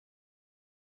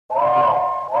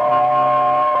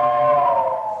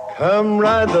Come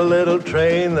ride the little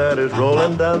train that is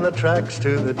rolling down the tracks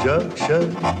to the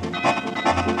junction.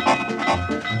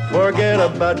 Forget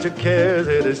about your cares,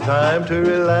 it is time to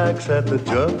relax at the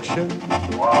junction.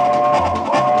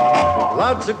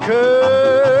 Lots of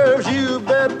curves, you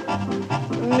bet,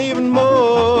 and even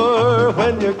more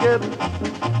when you get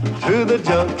to the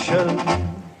junction.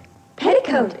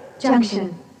 Petticoat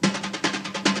Junction.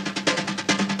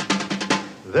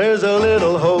 There's a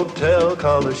little hotel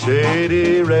called the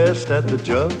Shady Rest at the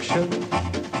junction.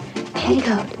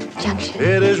 Petticoat Junction.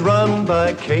 It is run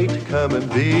by Kate. Come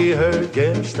and be her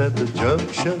guest at the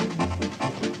junction.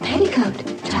 Petticoat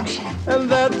Junction. And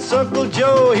that's Uncle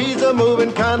Joe. He's a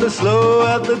moving kind of slow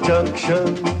at the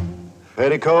junction.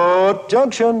 Petticoat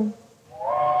Junction.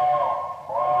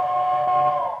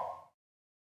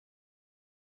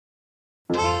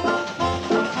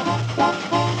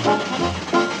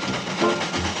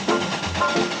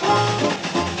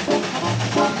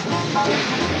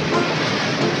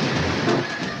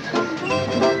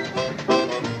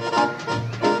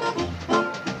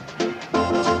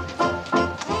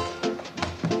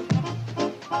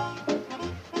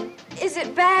 Is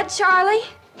it bad, Charlie?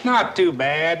 Not too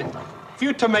bad. A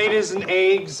few tomatoes and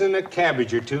eggs and a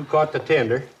cabbage or two caught the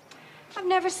tender. I've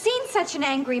never seen such an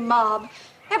angry mob.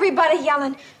 Everybody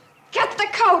yelling, "Get the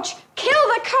coach! Kill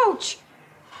the coach!"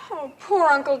 Oh, poor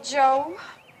Uncle Joe.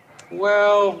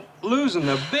 Well, losing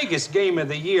the biggest game of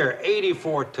the year,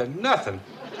 84-0,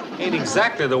 ain't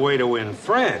exactly the way to win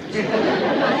friends.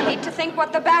 I hate to think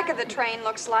what the back of the train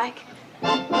looks like.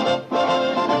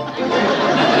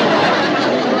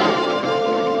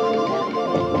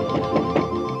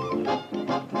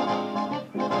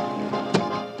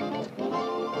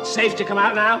 Safe to come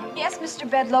out now? Yes, Mr.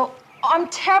 Bedloe. I'm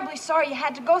terribly sorry you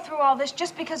had to go through all this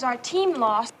just because our team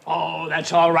lost. Oh,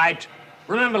 that's all right.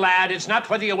 Remember, lad, it's not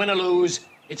whether you win or lose.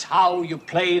 It's how you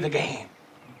play the game.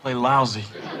 You play lousy.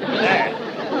 There.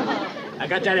 I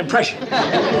got that impression.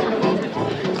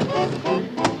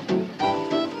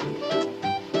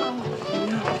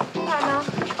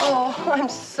 Oh, I'm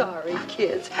sorry,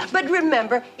 kids. But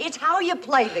remember, it's how you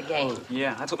play the game.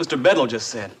 Yeah, that's what Mr. Bedloe just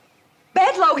said.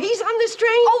 Bedloe, he's on this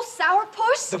train? Oh,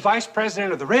 sourpuss? The vice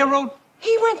president of the railroad?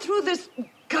 He went through this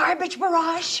garbage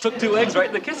barrage. Took 2 eggs right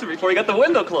in the kisser before he got the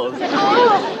window closed.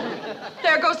 Oh,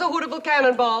 there goes the Hooterville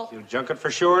Cannonball. You junket for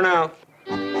sure now.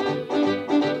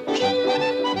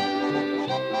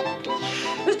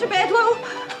 Mr. Bedloe,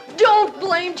 don't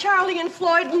blame Charlie and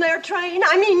Floyd and their train.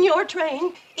 I mean your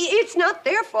train. It's not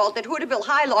their fault that Hooterville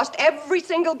High lost every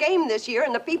single game this year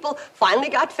and the people finally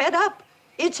got fed up.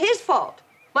 It's his fault.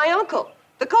 My uncle,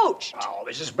 the coach. Oh,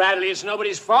 Mrs. Bradley, it's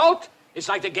nobody's fault. It's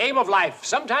like the game of life.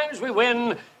 Sometimes we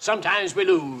win, sometimes we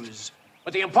lose.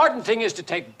 But the important thing is to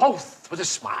take both with a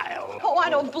smile. Oh, I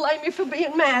don't blame you for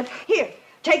being mad. Here,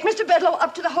 take Mr. Bedloe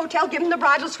up to the hotel, give him the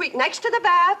bridal suite next to the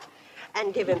bath,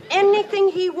 and give him anything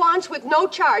he wants with no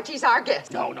charge. He's our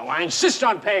guest. No, I insist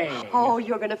on paying. Oh,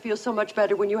 you're going to feel so much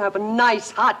better when you have a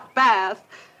nice hot bath.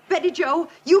 Betty Jo,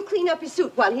 you clean up his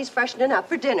suit while he's freshening up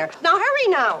for dinner. Now, hurry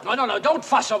now. No, don't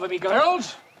fuss over me,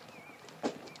 girls.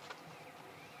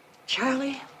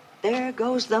 Charlie, there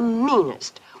goes the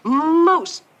meanest,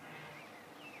 most...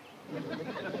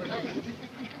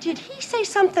 Did he say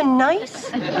something nice?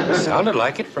 Sounded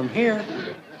like it from here.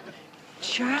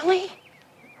 Charlie,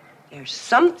 there's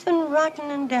something rotten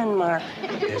in Denmark.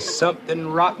 There's something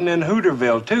rotten in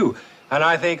Hooterville, too. And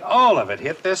I think all of it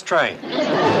hit this train.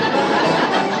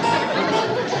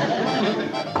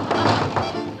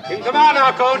 You can come out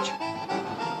now, Coach.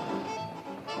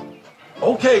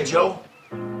 Okay, Joe.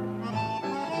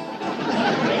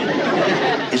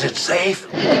 Is it safe?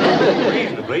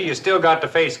 Reasonably, you still got to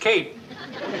face Kate.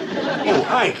 Oh,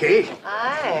 hi, Kate.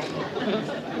 Aye.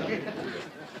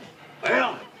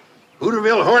 Well,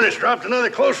 Hooterville Hornets dropped another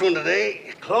close one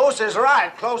today. Close is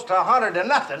right. Close to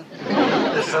 100-0.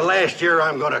 This is the last year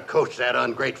I'm going to coach that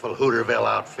ungrateful Hooterville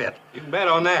outfit. You can bet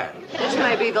on that. This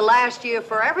may be the last year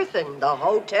for everything. The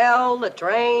hotel, the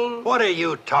train. What are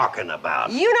you talking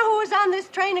about? You know who was on this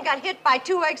train and got hit by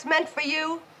 2 eggs meant for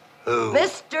you? Who?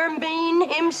 Mr. Mean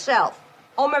himself,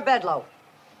 Homer Bedloe.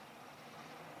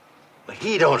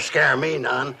 He don't scare me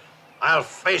none. I'll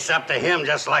face up to him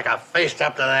just like I faced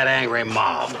up to that angry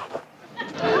mob.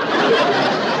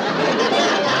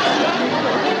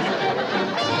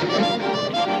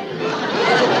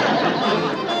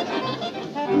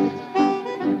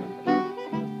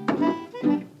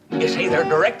 You see they're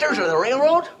directors of the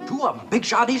railroad? Two of them, big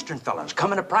shot Eastern fellas,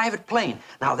 come in a private plane.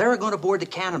 Now, they're going to board the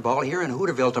Cannonball here in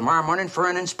Hooterville tomorrow morning for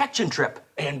an inspection trip.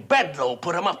 And Bedloe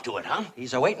put him up to it, huh?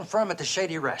 He's awaiting for him at the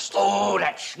Shady Rest. Oh,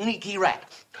 that sneaky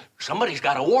rat. Somebody's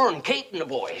got to warn Kate and the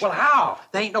boys. Well, how?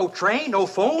 There ain't no train, no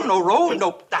phone, no road,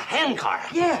 no... The handcar.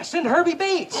 Yeah, send Herbie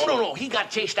Bates. Oh, no. He got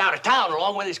chased out of town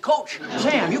along with his coach.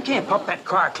 Sam, you can't pump that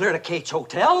car clear to Kate's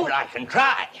hotel. But I can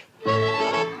try.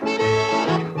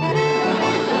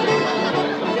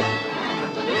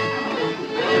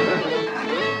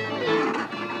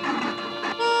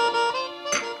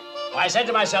 I said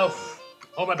to myself,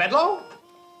 Homer Bedloe,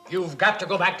 you've got to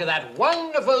go back to that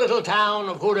wonderful little town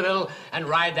of Hooterville and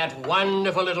ride that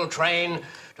wonderful little train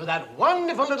to that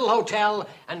wonderful little hotel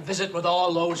and visit with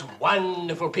all those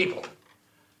wonderful people.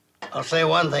 I'll say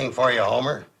one thing for you,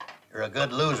 Homer. You're a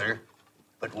good loser,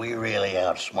 but we really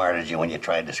outsmarted you when you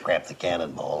tried to scrap the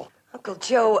Cannonball. Uncle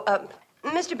Joe,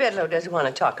 Mr. Bedloe doesn't want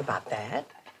to talk about that.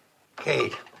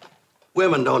 Kate,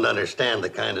 women don't understand the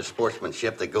kind of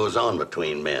sportsmanship that goes on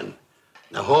between men.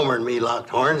 Now, Homer and me locked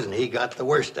horns, and he got the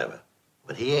worst of it.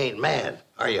 But he ain't mad,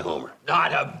 are you, Homer?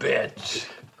 Not a bit.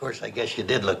 Of course, I guess you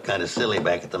did look kind of silly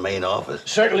back at the main office.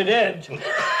 Certainly did.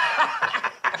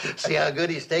 See how good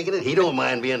he's taking it? He don't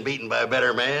mind being beaten by a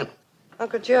better man.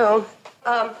 Uncle Joe,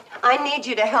 I need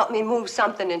you to help me move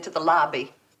something into the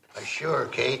lobby. Sure,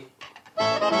 Kate.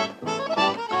 What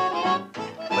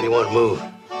do you want to move?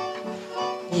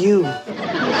 You.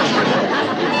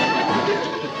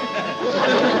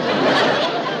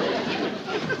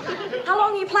 How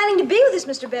long are you planning to be with us,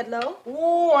 Mr. Bedloe?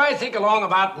 Oh, I think along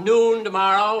about noon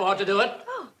tomorrow ought to do it.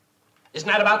 Oh. Isn't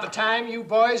that about the time you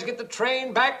boys get the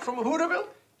train back from Hooterville?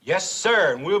 Yes,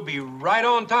 sir, and we'll be right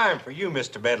on time for you,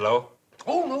 Mr. Bedloe.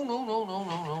 Oh,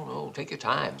 no. Take your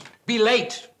time. Be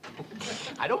late.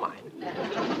 I don't mind.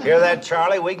 Hear that,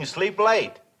 Charlie? We can sleep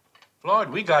late. Floyd,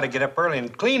 we got to get up early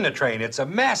and clean the train. It's a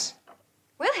mess.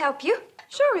 We'll help you.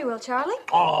 Sure we will, Charlie.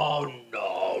 Oh,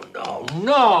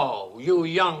 no. You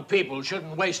young people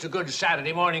shouldn't waste a good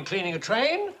Saturday morning cleaning a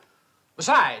train.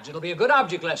 Besides, it'll be a good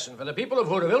object lesson for the people of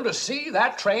Hooterville to see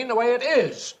that train the way it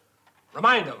is.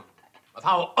 Remind them of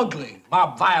how ugly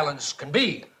mob violence can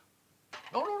be.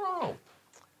 No.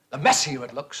 The messier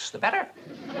it looks, the better.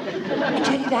 I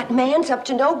tell you, that man's up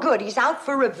to no good. He's out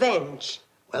for revenge.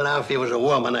 Well, now, if he was a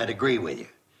woman, I'd agree with you.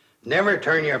 Never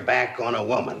turn your back on a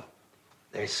woman.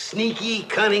 They're sneaky,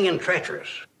 cunning, and treacherous.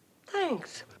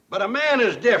 Thanks. But a man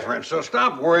is different, so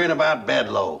stop worrying about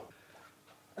Bedloe.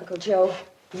 Uncle Joe,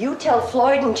 you tell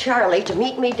Floyd and Charlie to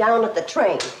meet me down at the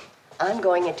train. I'm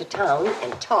going into town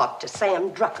and talk to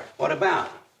Sam Drucker. What about?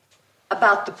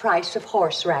 About the price of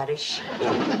horseradish.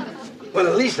 Well,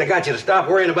 at least I got you to stop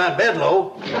worrying about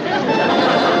Bedloe.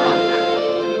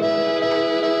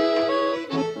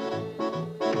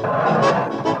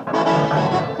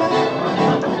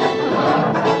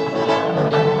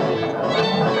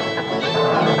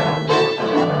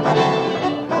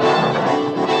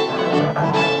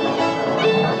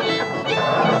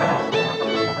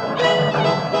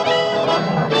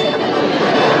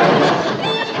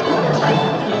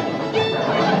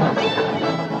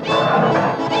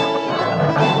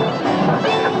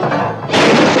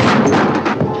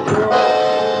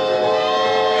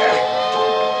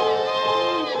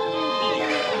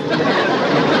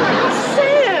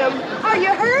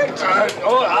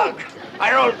 I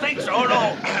don't think so,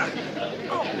 no.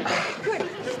 Oh, good.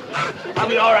 I'll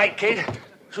be all right, Kate, as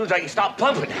soon as I can stop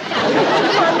pumping.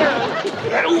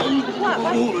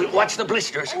 Watch the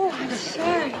blisters. Oh, I'm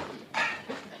sorry.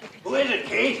 Who is it,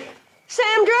 Kate?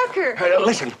 Sam Drucker.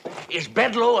 Listen, is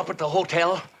Bedloe up at the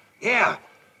hotel? Yeah.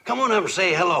 Come on up and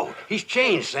say hello. He's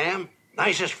changed, Sam.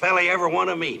 Nicest fella you ever want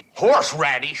to meet.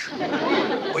 Horseradish?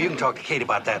 Well, you can talk to Kate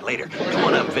about that later. Come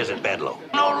on up and visit Bedloe.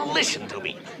 No, listen to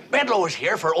me. Bedloe is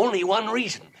here for only one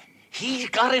reason. He's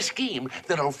got a scheme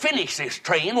that'll finish this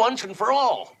train once and for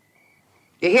all.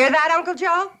 You hear that, Uncle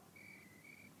Joe?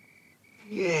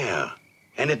 Yeah.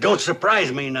 And it don't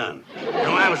surprise me none. You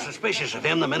know, I was suspicious of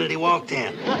him the minute he walked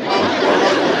in.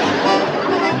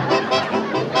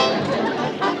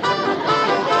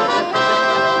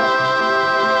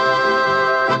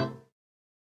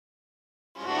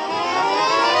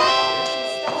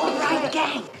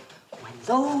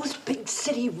 Those big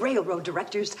city railroad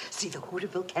directors see the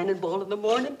Hooterville Cannonball in the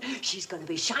morning, she's going to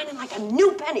be shining like a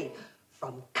new penny,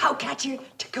 from cowcatcher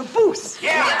to caboose.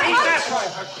 Yeah, that's right.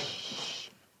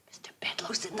 Mr.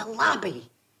 Bedloe's in the lobby.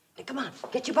 Hey, come on,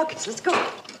 get your buckets. Let's go.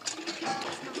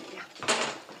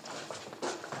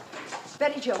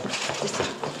 Betty Jo, listen.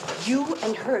 You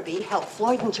and Herbie help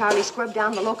Floyd and Charlie scrub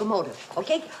down the locomotive,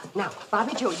 okay? Now,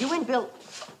 Bobby Joe, you and Bill...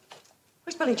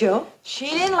 Where's Billy Joe? She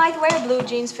didn't like the way her blue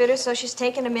jeans fit her, so she's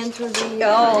taking them in through the...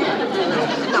 Oh.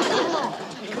 Now, come on.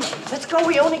 Let's go.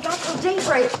 We only got till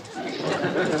daybreak.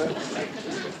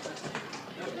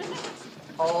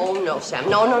 Oh, no, Sam.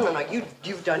 No.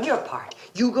 You've done your part.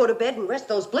 You go to bed and rest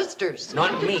those blisters.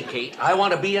 Not me, Kate. I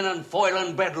want to be in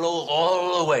foiling Bedloe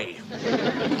all the way.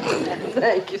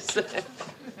 Thank you, Sam.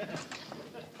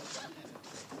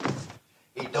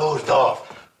 He dozed off.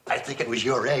 I think it was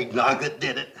your eggnog that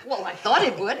did it. Well, I thought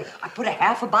it would. I put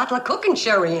half a bottle of cooking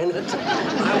sherry in it.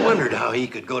 I wondered how he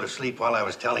could go to sleep while I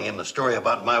was telling him the story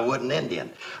about my wooden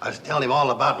Indian. I was telling him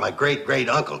all about my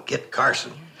great-great-uncle, Kit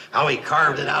Carson. How he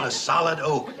carved it out of solid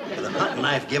oak with a hunting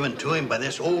knife given to him by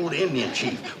this old Indian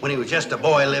chief when he was just a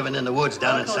boy living in the woods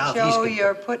down in southeast. Joe,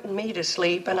 you're putting me to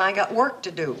sleep, and I got work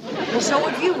to do. And so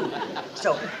have you.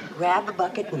 So grab a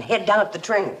bucket and head down to the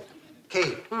train.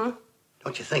 Kate,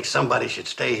 don't you think somebody should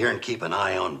stay here and keep an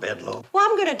eye on Bedloe? Well,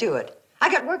 I'm going to do it. I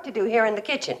got work to do here in the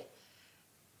kitchen.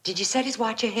 Did you set his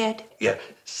watch ahead? Yeah,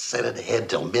 set it ahead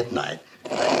till midnight.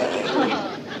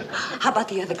 How about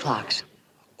the other clocks?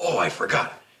 Oh, I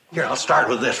forgot. Here, I'll start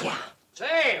with this one.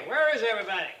 Say, where is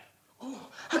everybody? Oh,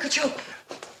 Uncle Joe,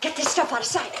 get this stuff out of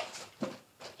sight.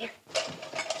 Here.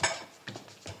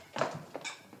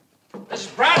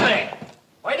 Mrs. Bradley,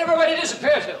 why'd everybody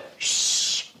disappear to?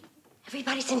 Shh.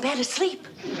 Everybody's in bed asleep.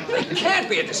 It can't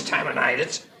be at this time of night.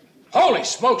 It's... Holy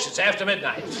smokes, it's after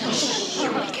midnight. Shh,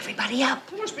 you'll wake everybody up.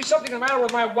 There must be something the matter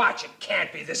with my watch. It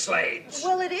can't be this late.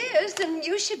 Well, it is, and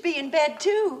you should be in bed,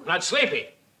 too. I'm not sleepy.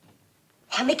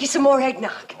 I'll make you some more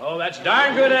eggnog. Oh, that's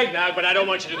darn good eggnog, but I don't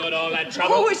want you to go to all that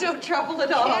trouble. Oh, it's no trouble at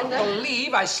all. I can't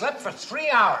believe I slept for 3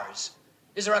 hours.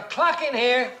 Is there a clock in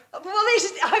here? Well,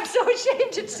 I'm so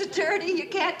ashamed it's so dirty, you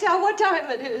can't tell what time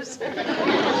it is.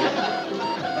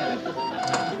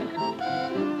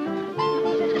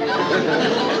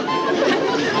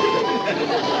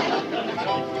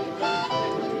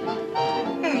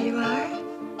 There you are.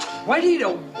 Why do you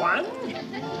know one?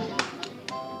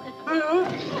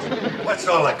 What's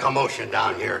all the commotion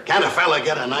down here? Can a fella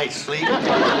get a night's sleep?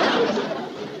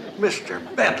 Mr.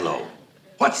 Bedloe,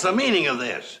 what's the meaning of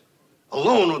this?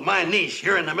 Alone with my niece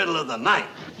here in the middle of the night.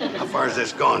 How far is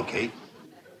this gone, Kate?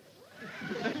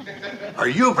 Are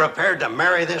you prepared to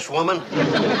marry this woman?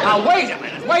 Now, wait a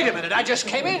minute. I just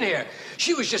came in here.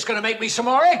 She was just going to make me some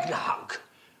more eggnog.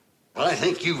 Well, I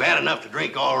think you've had enough to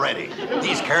drink already.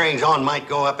 These carryings on might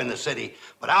go up in the city,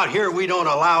 but out here we don't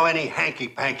allow any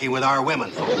hanky-panky with our women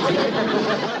folk.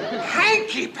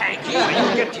 Hanky-panky? Well,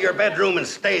 you get to your bedroom and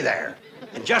stay there.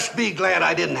 And just be glad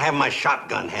I didn't have my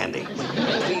shotgun handy.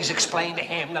 Please explain to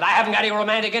him that I haven't got any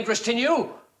romantic interest in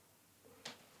you.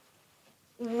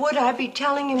 Would I be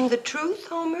telling him the truth,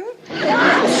 Homer?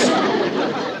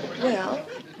 Well,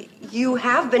 you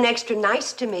have been extra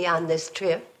nice to me on this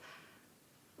trip.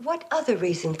 What other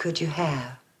reason could you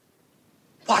have?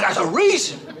 What other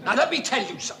reason? Now, let me tell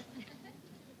you something.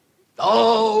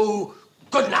 Oh,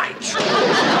 good night.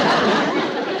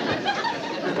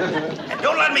 And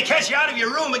don't let me catch you out of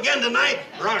your room again tonight,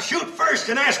 or I'll shoot first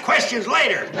and ask questions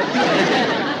later.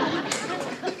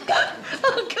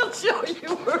 Uncle Joe,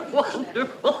 you were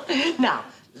wonderful. Now,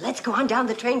 let's go on down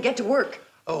the train and get to work.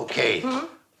 Okay.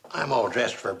 I'm all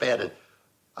dressed for bed, and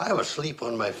I was asleep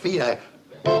on my feet.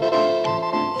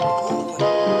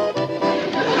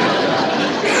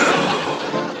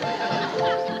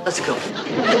 Let's go.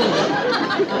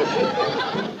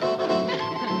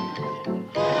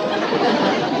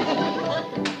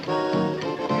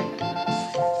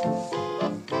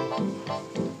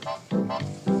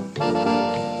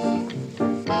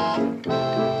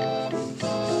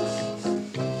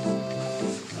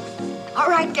 All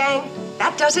right, gang.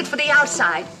 That does it for the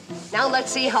outside. Now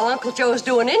let's see how Uncle Joe's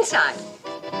doing inside.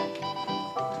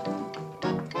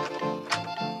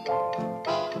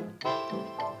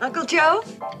 Uncle Joe?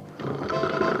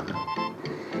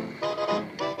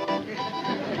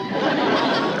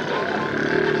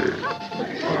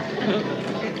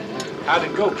 How'd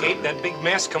it go, Kate? That big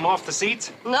mess come off the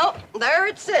seats? No, there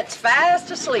it sits, fast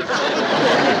asleep.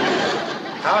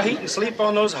 How he can sleep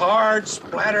on those hard,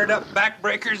 splattered up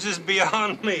backbreakers is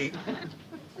beyond me.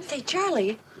 Say,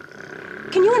 Charlie,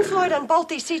 can you and Floyd unbolt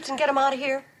these seats and get him out of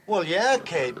here? Well, yeah,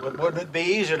 Kate, but wouldn't it be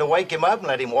easier to wake him up and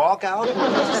let him walk out?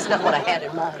 That's not what I had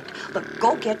in mind. Look,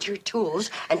 go get your tools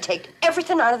and take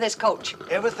everything out of this coach.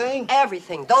 Everything?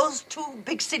 Everything. Those two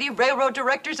big city railroad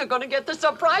directors are going to get the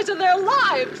surprise of their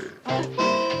lives.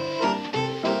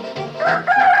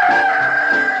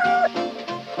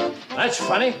 That's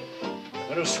funny. I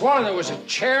would have sworn there was a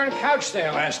chair and couch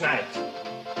there last night.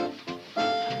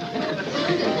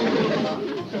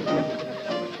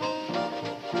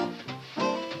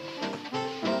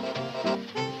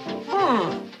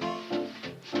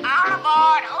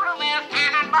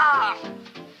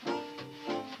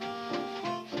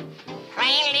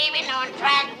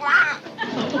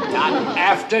 Not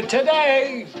after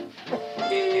today.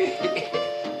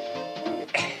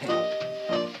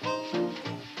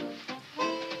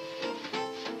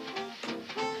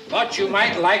 Thought you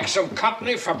might like some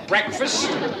company for breakfast,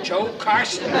 Joe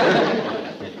Carson?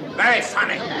 Very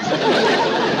funny.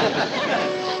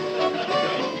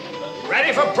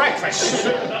 Ready for breakfast.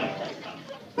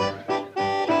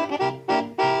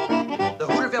 The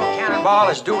Hooterville Cannonball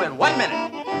is due in 1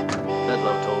 minute.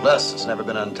 Bedloe told us it's never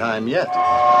been on time yet.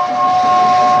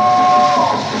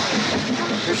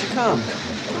 Here she comes.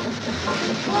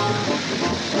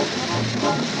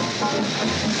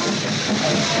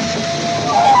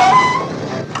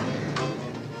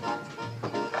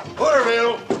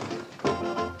 Hooterville!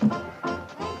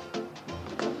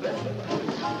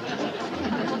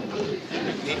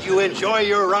 Did you enjoy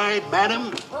your ride,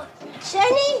 madam?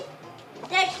 Sonny,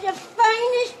 that's the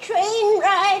finest train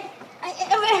ride I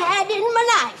ever had in my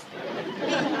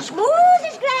life. Smooth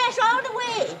as glass all the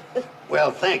way.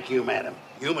 Well, thank you, madam.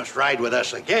 You must ride with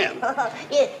us again.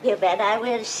 You bet I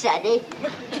will, Sonny.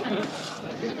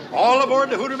 All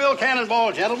aboard the Hooterville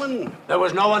Cannonball, gentlemen. There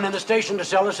was no one in the station to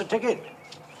sell us a ticket.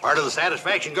 Part of the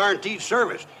satisfaction guaranteed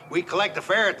service. We collect the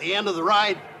fare at the end of the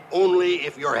ride only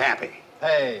if you're happy.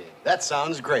 Hey, that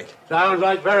sounds great. Sounds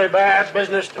like very bad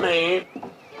business to me.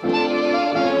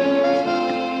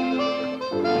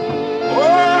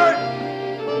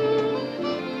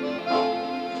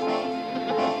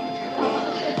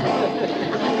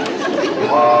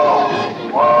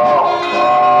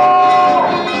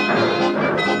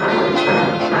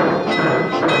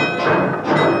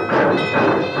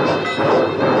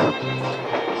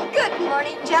 Good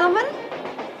morning, gentlemen.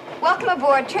 Welcome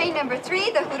aboard train number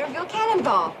 3, the Hooterville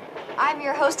Cannonball. I'm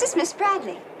your hostess, Miss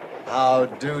Bradley. How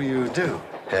do you do?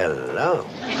 Hello.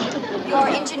 Your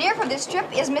engineer for this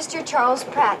trip is Mr. Charles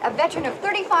Pratt, a veteran of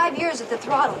 35 years at the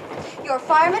throttle. Your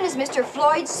fireman is Mr.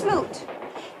 Floyd Smoot.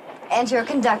 And your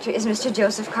conductor is Mr.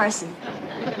 Joseph Carson.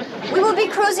 We will be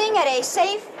cruising at a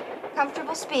safe,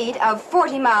 comfortable speed of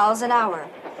 40 miles an hour.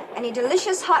 And a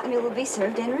delicious hot meal will be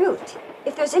served en route.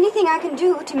 If there's anything I can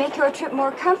do to make your trip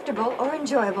more comfortable or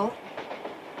enjoyable,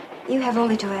 you have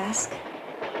only to ask.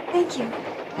 Thank you.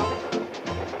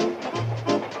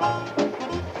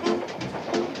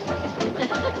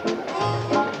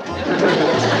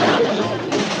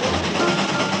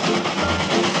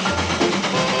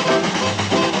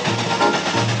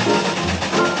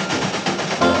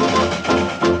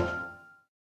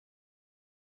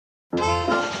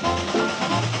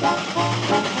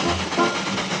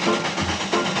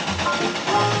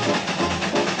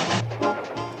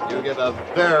 You give a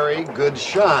very good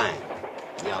shine,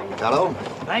 young fellow.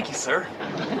 Thank you, sir.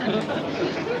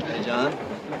 Hey, John.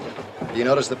 Do you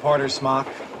notice the porter's smock?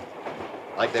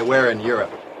 Like they wear in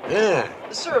Europe. Yeah.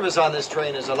 The service on this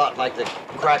train is a lot like the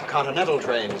crack continental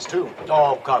trains, too.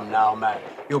 Oh, come now, Matt.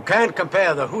 You can't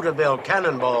compare the Hooterville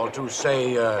Cannonball to,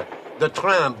 say, the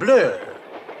Train Bleu.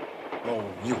 Oh,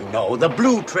 you know, the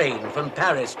blue train from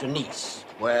Paris to Nice.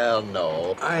 Well,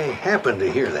 no. I happen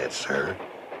to hear that, sir.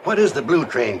 What has the blue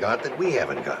train got that we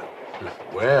haven't got?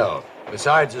 Well,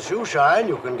 besides the shoe shine,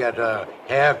 you can get a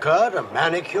haircut, a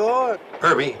manicure.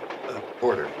 Herbie,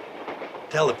 Porter,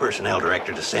 tell the personnel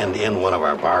director to send in one of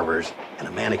our barbers and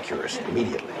a manicurist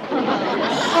immediately.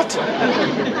 What?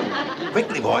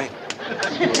 Quickly, boy.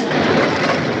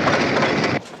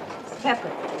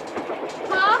 Pepper.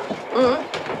 Mom?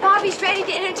 Bobby's ready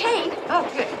to entertain. Oh,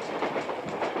 good.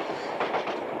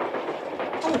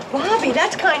 Oh, Bobby,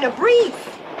 that's kind of brief.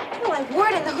 Well, I wore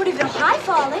it in the Hooterville High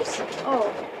Follies.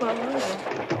 Oh, well,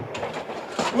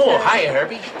 Oh, hi,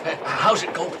 Herbie. How's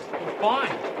it going?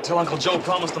 Fine. Until Uncle Joe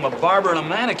promised him a barber and a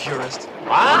manicurist.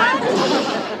 What?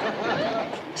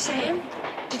 Sam,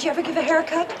 did you ever give a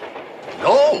haircut?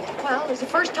 No. Well, there's a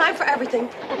first time for everything.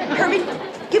 Herbie,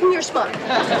 give him your smock.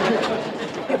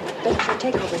 Here, Betty, she'll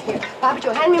take over here. Bobby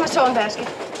Joe, hand me my sewing basket.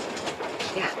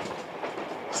 Yeah.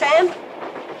 Sam?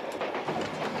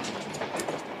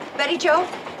 Betty Joe,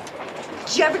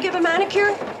 did you ever give a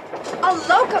manicure? A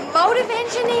locomotive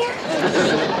engineer?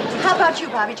 How about you,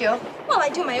 Bobby Joe? Well, I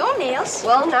do my own nails.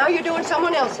 Well, now you're doing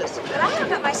someone else's. But I haven't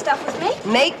got my stuff with me.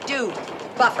 Make do.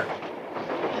 Buffer.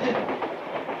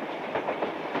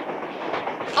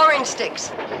 Orange sticks.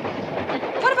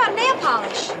 What about nail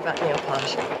polish? What about nail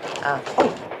polish? Oh.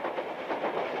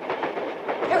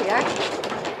 There we are.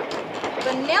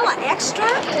 Vanilla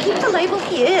extract? Keep the label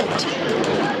hid.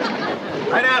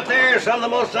 Right out there is some of the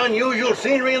most unusual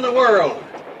scenery in the world.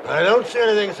 I don't see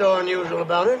anything so unusual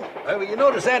about it. Well, you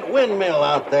notice that windmill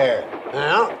out there?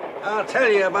 Yeah? I'll tell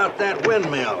you about that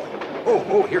windmill.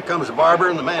 Oh, here comes the barber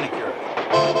and the manicure.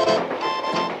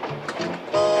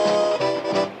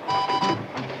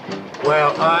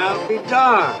 Well, I'll be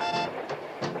darned.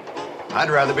 I'd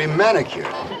rather be manicured.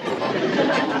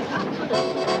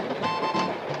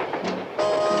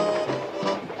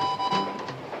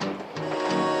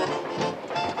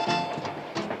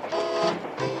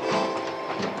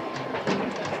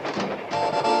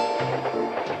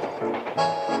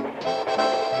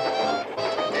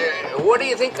 What do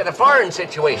you think of the foreign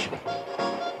situation?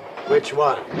 Which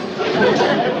one?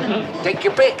 Take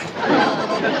your pick.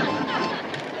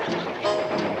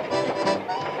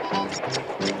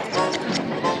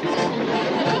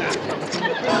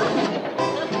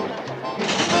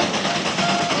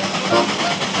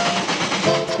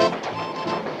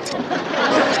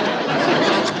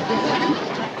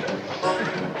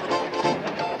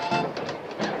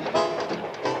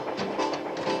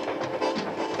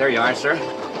 There you are, sir.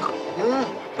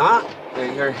 Huh?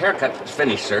 Your haircut is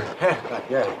finished, sir. Haircut,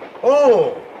 yeah.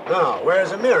 Oh, now,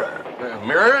 where's the mirror?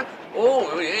 Mirror?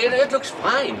 Oh, it looks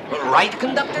fine. Right,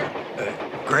 conductor?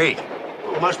 Great.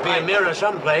 Must be a mirror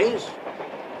someplace.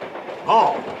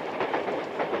 Oh.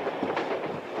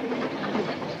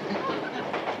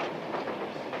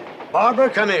 Barbara,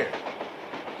 come here.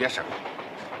 Yes, sir.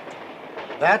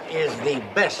 That is the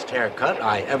best haircut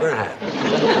I ever had.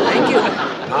 Thank you.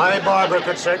 I, Barbara,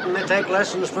 could certainly take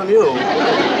lessons from you.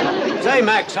 Say,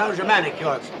 Max, how's your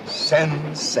manicure?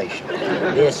 Sensational.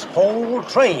 This whole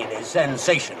train is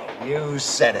sensational. You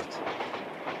said it.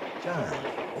 John,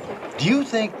 do you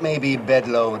think maybe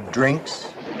Bedloe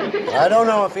drinks? I don't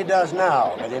know if he does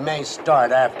now, but he may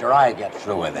start after I get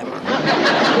through with him.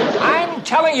 I'm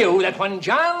telling you that when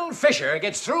John Fisher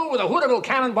gets through with a Hooterville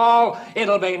Cannonball,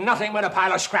 it'll be nothing but a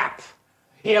pile of scrap.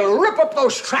 He'll rip up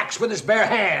those tracks with his bare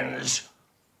hands.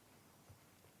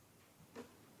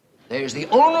 There's the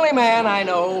only man I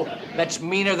know that's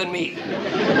meaner than me.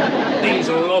 These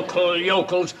local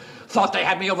yokels thought they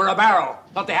had me over a barrel,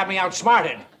 thought they had me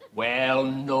outsmarted. Well,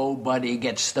 nobody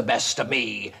gets the best of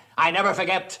me. I never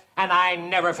forget, and I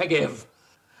never forgive.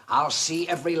 I'll see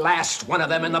every last one of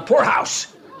them in the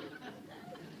poorhouse.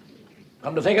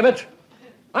 Come to think of it,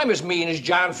 I'm as mean as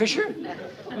John Fisher.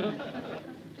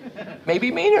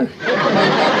 Maybe meaner.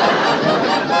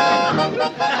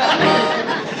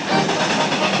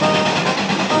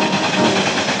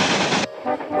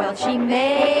 Well, she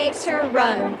makes her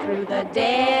run through the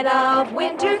dead of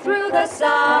winter, through the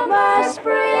summer,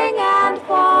 spring, and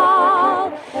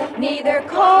fall. Neither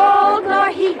cold nor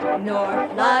heat nor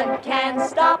flood can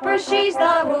stop her. She's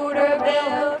the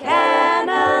Hooterville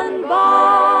Cannonball.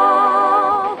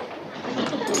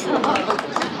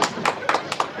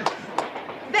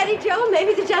 Betty Jo,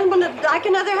 maybe the gentleman would like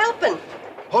another helping.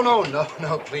 Oh,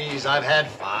 no, please. I've had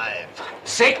 5.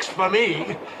 6 for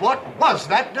me. What was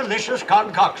that delicious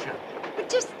concoction?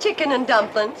 Just chicken and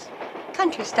dumplings.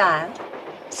 Country style.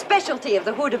 Specialty of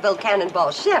the Hooterville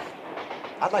Cannonball chef.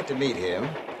 I'd like to meet him.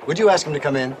 Would you ask him to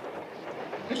come in?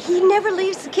 He never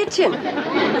leaves the kitchen.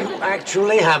 You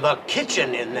actually have a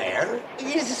kitchen in there?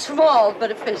 He's small but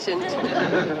efficient.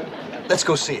 Let's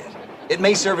go see it. It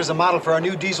may serve as a model for our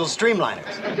new diesel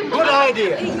streamliners. Good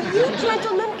idea. You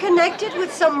gentlemen connected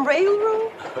with some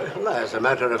railroad? Well, as a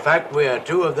matter of fact, we are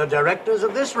 2 of the directors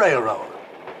of this railroad.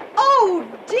 Oh,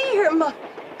 dear, my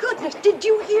goodness, did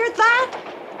you hear that?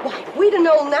 Why, if we'd have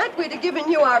known that, we'd have given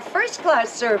you our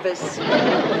first-class service.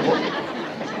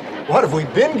 What have we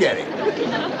been getting?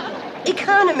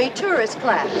 Economy tourist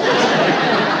class.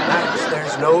 Max,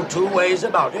 there's no 2 ways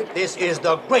about it. This is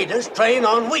the greatest train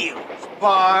on wheels.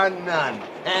 Bar none.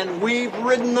 And we've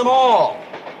ridden them all.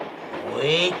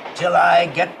 Wait till I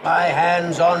get my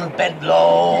hands on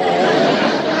Bedloe.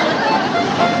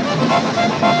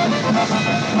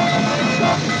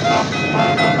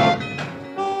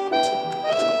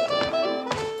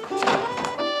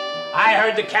 I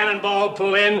heard the Cannonball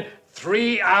pull in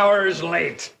 3 hours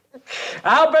late.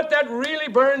 I'll bet that really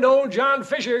burned old John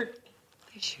Fisher.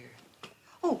 Fisher?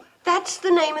 Oh, that's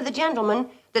the name of the gentleman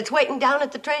that's waiting down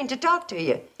at the train to talk to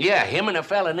you. Yeah, him and a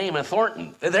fella named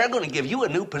Thornton. They're going to give you a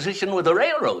new position with the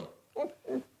railroad.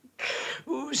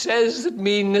 Who says that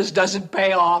meanness doesn't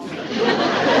pay off?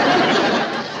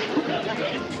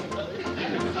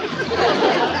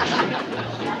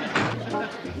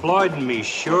 Floyd and me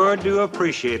sure do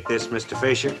appreciate this, Mr.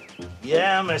 Fisher.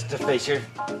 Yeah, Mr. Fisher.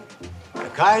 The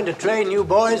kind of train you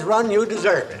boys run, you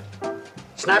deserve it.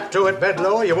 Snap to it,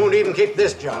 Bedloe. You won't even keep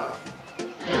this job.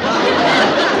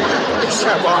 Yes,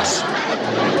 sir, boss.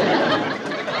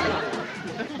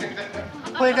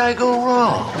 Where'd I go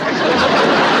wrong?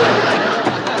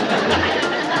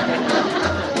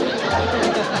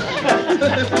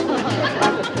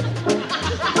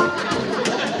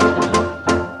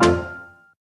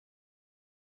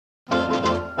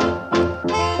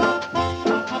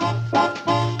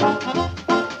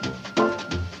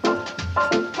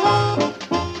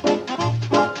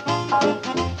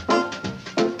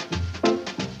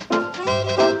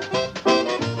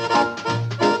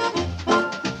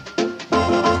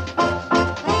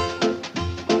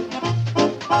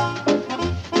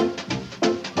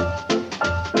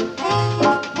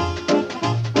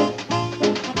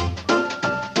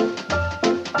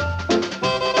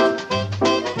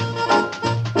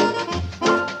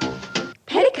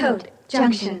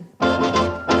 Junction.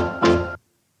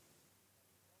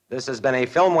 This has been a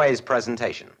Filmways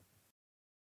presentation.